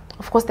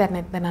 Of course, there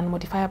are the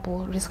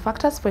non-modifiable risk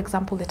factors. For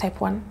example, the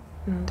type 1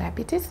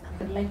 diabetes.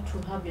 I'd like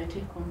to have your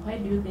take on why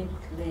do you think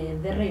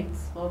the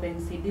rates of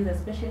NCDs,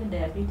 especially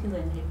diabetes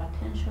and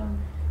hypertension,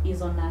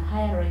 is on a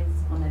higher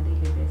rates on a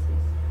daily basis?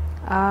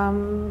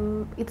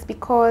 It's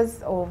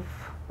because of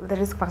the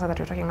risk factors that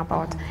we're talking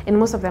about, and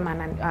most of them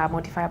are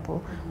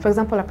modifiable. For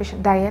example, a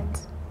patient diet,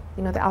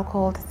 the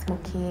alcohol, the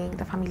smoking,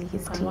 the family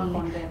history,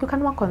 you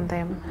can work on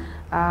them.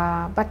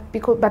 But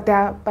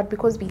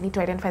because we need to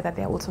identify that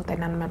there are also the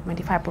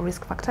non-modifiable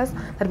risk factors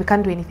that we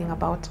can't do anything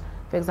about.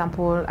 For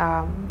example,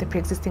 the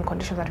pre-existing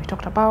conditions that we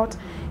talked about,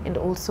 and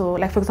also,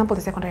 like for example,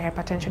 the secondary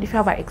hypertension. If you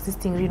have an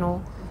existing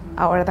renal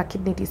or other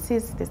kidney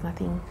disease, there's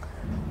nothing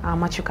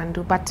much you can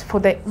do. But for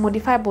the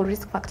modifiable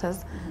risk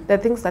factors, there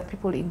are things that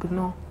people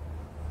ignore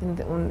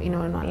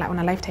on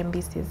a lifetime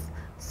basis.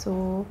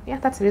 So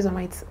that's the reason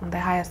why it's on the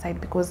higher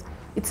side, because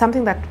it's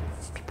something that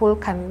people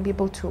can be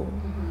able to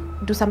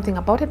do something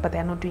about it, but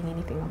they're not doing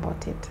anything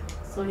about it.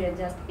 So you're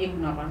just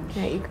ignorant.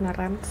 Yeah,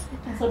 ignorant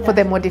for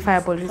the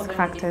modifiable risk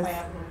factors.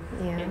 Exactly.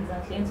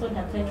 And so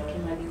Dr.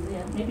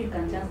 tukimalizia, maybe you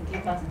can just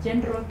give us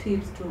general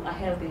tips to a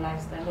healthy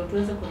lifestyle, or to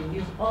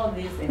reduce all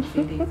these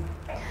NCDs.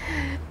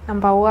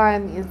 Number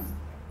 1 is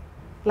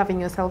loving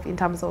yourself in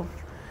terms of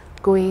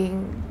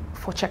going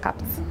for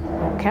checkups.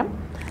 Okay.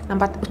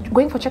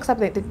 Going for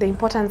checkups, the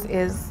importance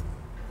is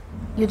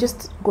you're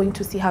just going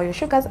to see how your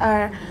sugars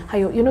are, how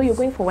you're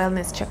going for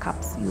wellness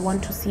checkups. You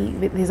want to see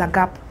if there's a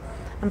gap.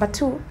 Number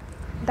 2,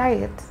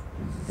 diet.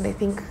 And I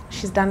think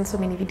she's done so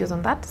many videos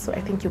on that, so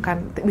I think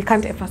we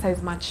can't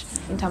emphasize much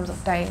in terms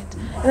of diet.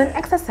 And then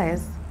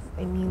exercise.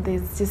 I mean,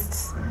 there's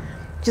just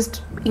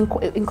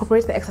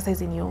incorporate the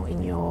exercise in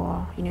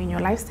your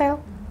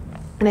lifestyle.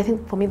 And I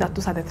think for me that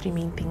those are the 3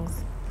 main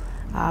things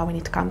when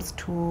it comes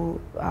to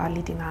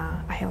leading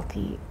a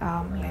healthy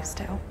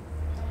lifestyle.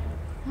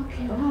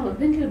 Okay, wow,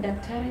 thank you,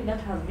 Daktari. That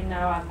has been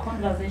our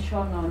conversation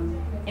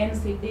on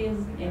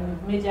NCDs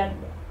and measured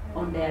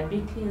on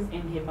diabetes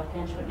and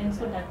hypertension. And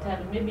so,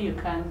 Daktari, maybe you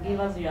can give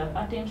us your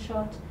parting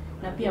shot,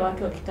 na pia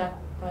watu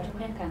But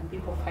where can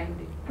people find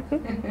it?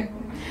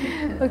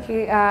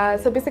 Okay,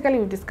 so basically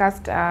we've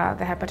discussed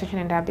the hypertension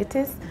and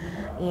diabetes,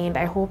 and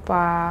I hope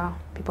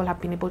people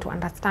have been able to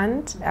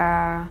understand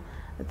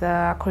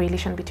the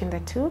correlation between the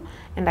two,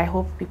 and I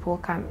hope people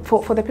can,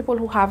 for the people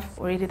who have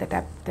already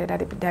the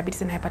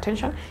diabetes and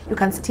hypertension, you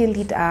can still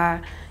lead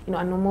a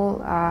normal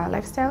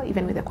lifestyle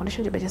even with the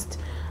condition by just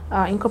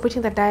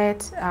incorporating the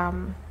diet,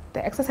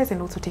 the exercise,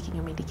 and also taking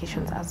your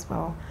medications as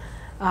well.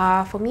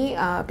 For me,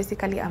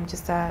 basically, I'm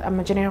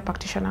a general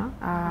practitioner.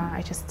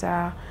 I just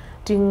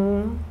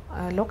doing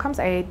locums.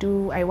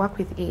 I work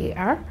with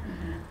AAR.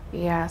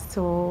 Yeah,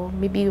 so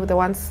maybe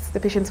the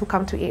patients who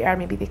come to AAR,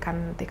 maybe they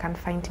can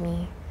find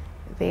me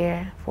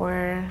there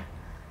for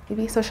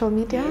maybe social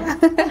media.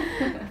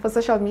 Yeah. For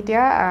social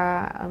media,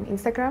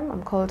 Instagram,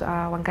 I'm called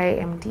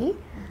Wangari MD.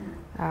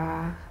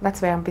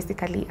 That's where I'm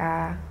basically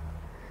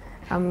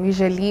I'm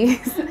usually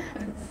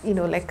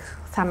like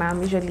Sana.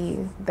 I'm usually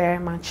very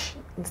much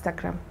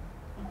Instagram,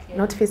 okay.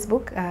 Not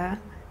Facebook.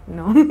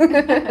 No.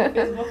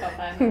 Facebook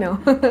or no.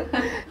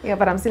 Yeah,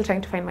 but I'm still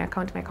trying to find my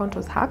account. My account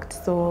was hacked,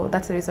 so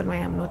that's the reason why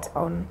I'm not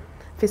on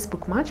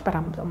Facebook much, but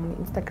I'm on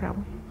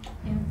Instagram.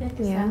 And thank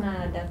you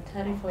sana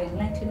daktari for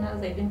enlightening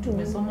us. I think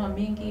tumesoma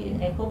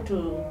mingi. I hope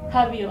to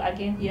have you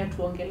again here to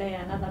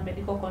ongelea another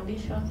medical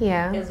condition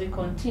as we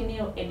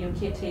continue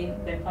educating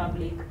the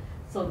public.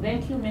 So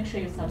thank you. Make sure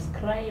you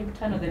subscribe,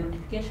 turn on the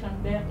notification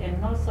bell,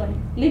 and also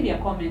leave your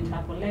comment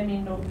hapo. Let me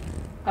know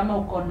kama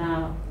uko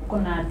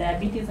na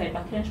diabetes,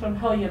 hypertension,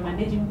 how you're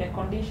managing the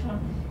condition,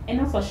 and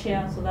also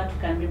share so that we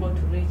can be able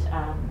to reach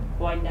a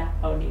wider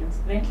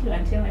audience. Thank you.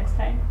 Until next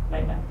time.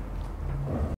 Bye bye.